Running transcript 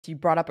you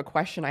brought up a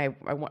question. I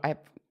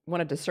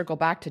wanted to circle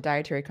back to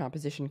dietary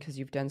composition because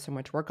you've done so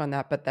much work on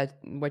that. But that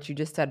what you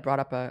just said brought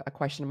up a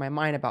question in my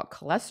mind about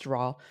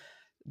cholesterol,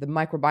 the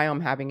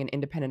microbiome having an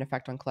independent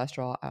effect on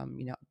cholesterol.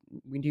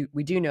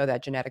 We do know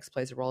that genetics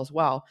plays a role as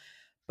well.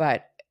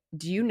 But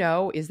do you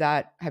know,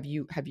 have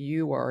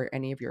you or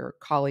any of your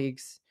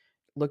colleagues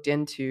looked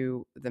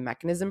into the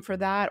mechanism for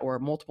that, or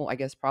multiple, I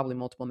guess probably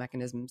multiple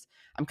mechanisms?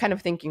 I'm kind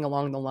of thinking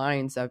along the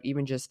lines of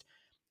even just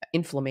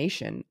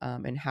inflammation,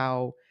 and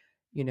how,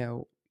 you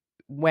know,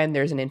 when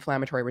there's an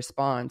inflammatory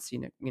response,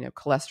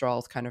 cholesterol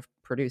is kind of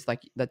produced.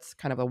 Like, that's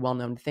kind of a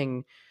well-known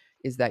thing,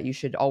 is that you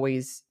should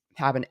always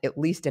have at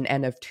least an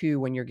N of 2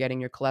 when you're getting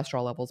your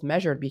cholesterol levels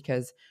measured,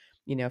 because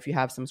if you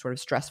have some sort of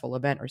stressful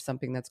event or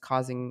something that's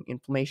causing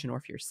inflammation, or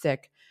if you're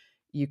sick,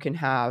 you can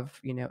have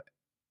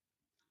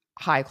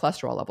high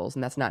cholesterol levels,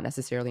 and that's not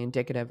necessarily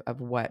indicative of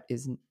what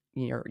is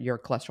your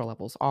cholesterol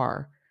levels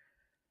are.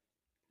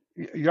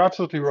 You're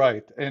absolutely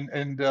right,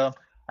 and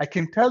I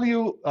can tell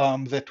you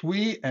that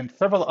we and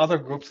several other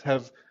groups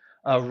have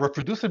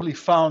reproducibly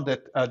found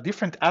that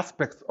different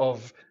aspects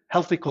of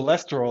healthy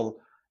cholesterol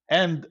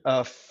and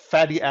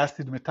fatty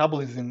acid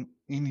metabolism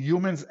in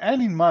humans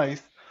and in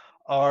mice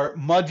are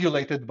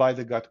modulated by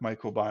the gut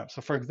microbiome.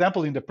 So, for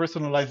example, in the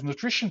personalized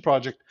nutrition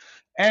project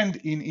and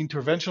in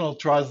interventional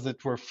trials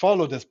that were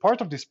followed as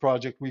part of this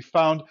project, we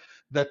found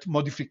that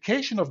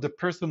modification of the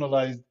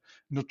personalized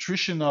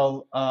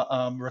nutritional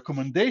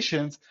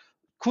recommendations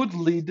could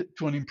lead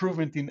to an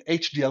improvement in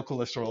HDL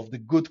cholesterol, the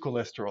good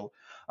cholesterol.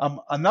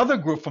 Another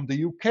group from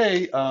the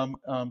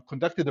UK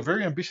conducted a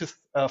very ambitious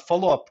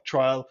follow-up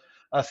trial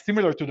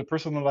similar to the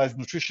personalized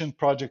nutrition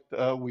project,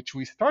 which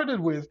we started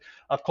with,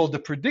 called the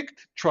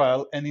PREDICT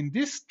trial. And in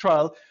this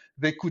trial,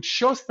 they could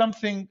show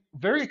something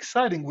very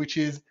exciting, which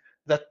is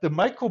that the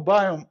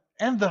microbiome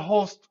and the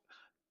host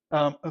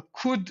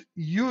could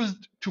use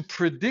to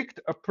predict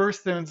a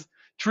person's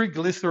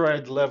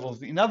triglyceride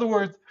levels. In other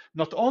words,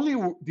 not only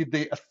did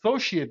they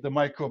associate the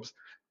microbes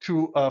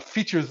to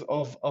features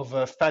of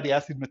fatty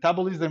acid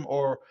metabolism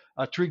or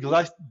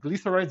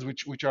triglycerides,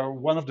 which are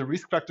one of the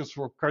risk factors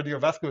for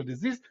cardiovascular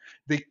disease,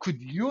 they could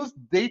use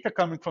data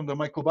coming from the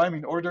microbiome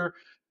in order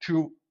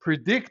to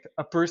predict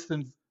a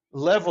person's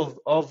levels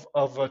of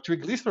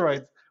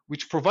triglycerides,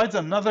 which provides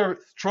another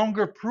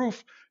stronger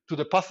proof to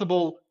the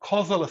possible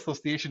causal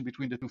association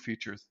between the two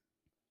features.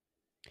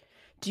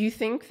 Do you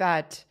think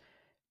that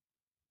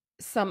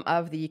some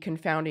of the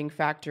confounding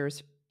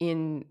factors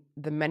in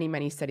the many,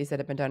 many studies that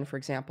have been done, for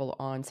example,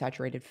 on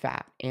saturated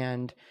fat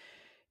and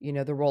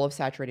the role of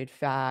saturated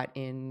fat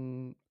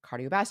in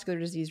cardiovascular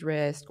disease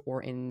risk,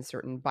 or in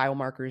certain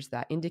biomarkers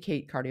that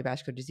indicate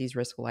cardiovascular disease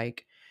risk,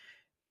 like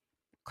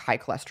high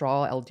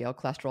cholesterol, LDL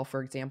cholesterol,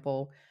 for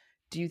example?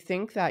 Do you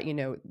think that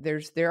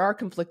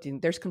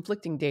there's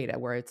conflicting data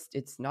where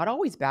it's not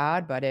always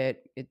bad, but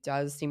it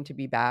does seem to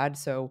be bad?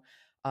 So,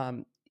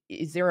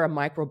 is there a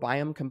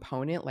microbiome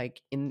component,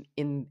 like in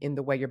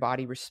the way your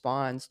body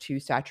responds to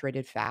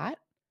saturated fat?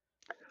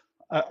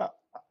 I,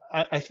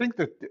 I think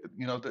that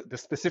the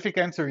specific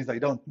answer is I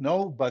don't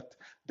know, but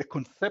the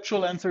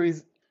conceptual answer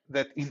is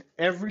that in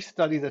every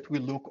study that we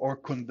look or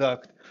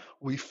conduct,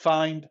 we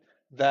find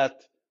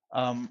that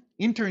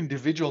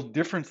inter-individual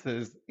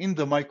differences in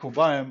the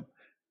microbiome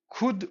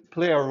could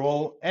play a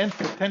role and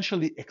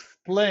potentially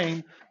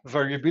explain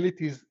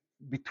variabilities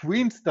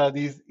between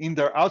studies in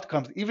their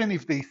outcomes, even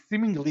if they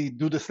seemingly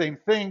do the same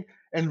thing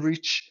and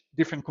reach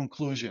different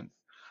conclusions.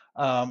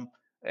 And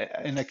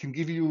I can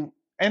give you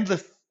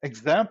endless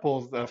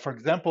examples. For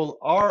example,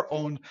 our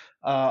own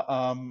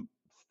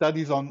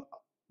studies on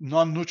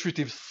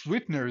non-nutritive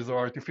sweeteners or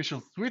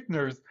artificial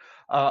sweeteners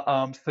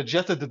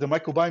suggested that the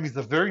microbiome is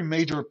a very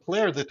major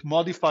player that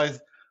modifies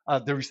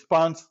the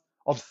response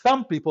of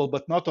some people,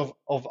 but not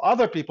of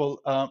other people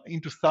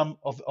into some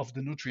of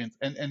the nutrients.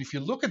 And if you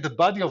look at the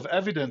body of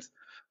evidence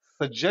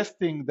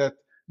suggesting that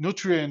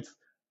nutrients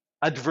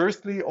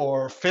adversely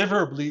or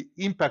favorably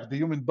impact the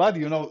human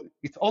body,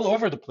 it's all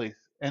over the place.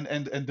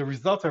 And the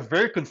results are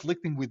very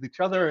conflicting with each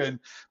other, and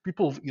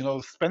people,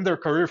 spend their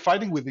career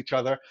fighting with each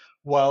other,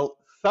 while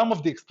some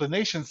of the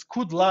explanations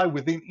could lie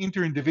within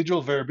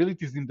inter-individual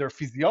variabilities in their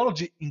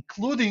physiology,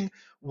 including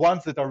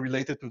ones that are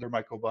related to their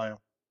microbiome.